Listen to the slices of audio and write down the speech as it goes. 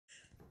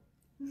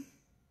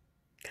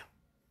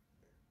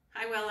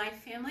Well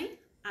Life family.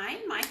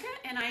 I'm Micah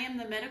and I am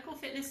the medical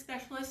fitness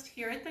specialist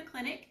here at the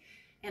clinic,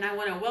 and I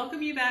want to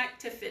welcome you back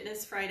to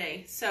Fitness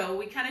Friday. So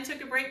we kind of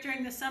took a break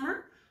during the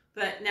summer,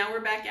 but now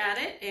we're back at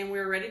it and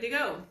we're ready to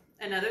go.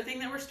 Another thing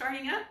that we're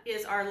starting up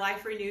is our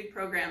Life Renewed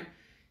program.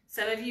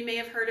 Some of you may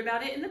have heard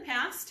about it in the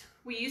past.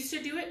 We used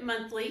to do it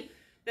monthly,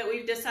 but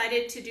we've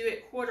decided to do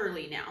it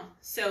quarterly now.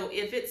 So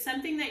if it's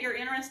something that you're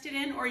interested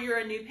in or you're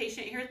a new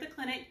patient here at the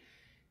clinic,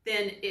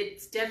 then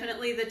it's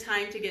definitely the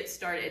time to get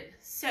started.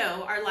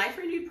 So our Life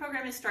Renewed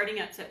program is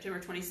starting up September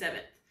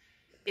 27th.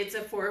 It's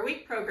a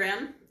 4-week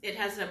program. It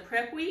has a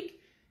prep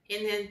week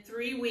and then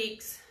 3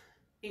 weeks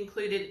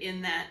included in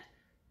that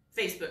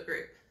Facebook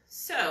group.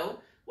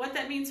 So what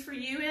that means for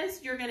you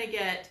is you're going to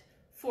get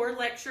 4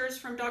 lectures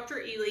from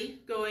Dr. Ely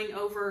going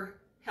over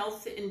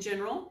health in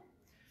general.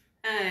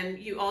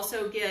 You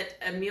also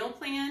get a meal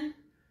plan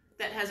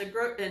that has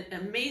an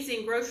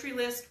amazing grocery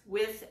list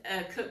with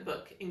a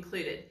cookbook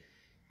included.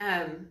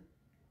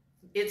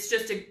 It's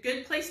just a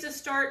good place to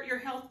start your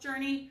health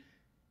journey,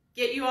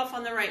 get you off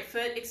on the right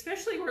foot,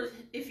 especially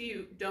if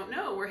you don't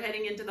know, we're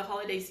heading into the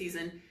holiday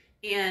season,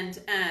 and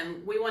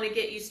we want to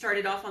get you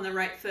started off on the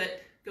right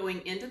foot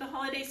going into the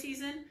holiday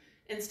season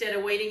instead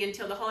of waiting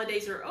until the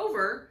holidays are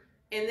over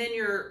and then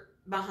you're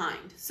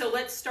behind. So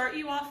let's start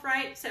you off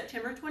right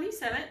September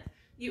 27th.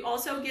 You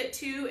also get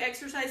 2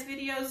 exercise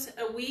videos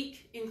a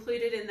week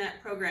included in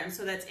that program,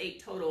 so that's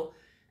 8 total.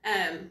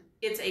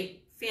 It's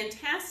a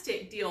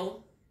fantastic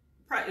deal,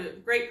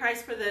 great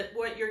price for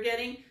what you're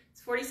getting.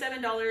 It's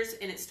 $47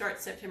 and it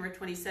starts September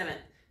 27th.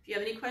 If you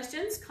have any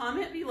questions,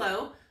 comment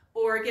below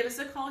or give us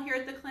a call here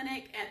at the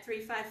clinic at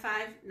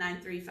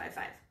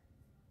 355-9355.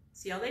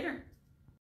 See y'all later.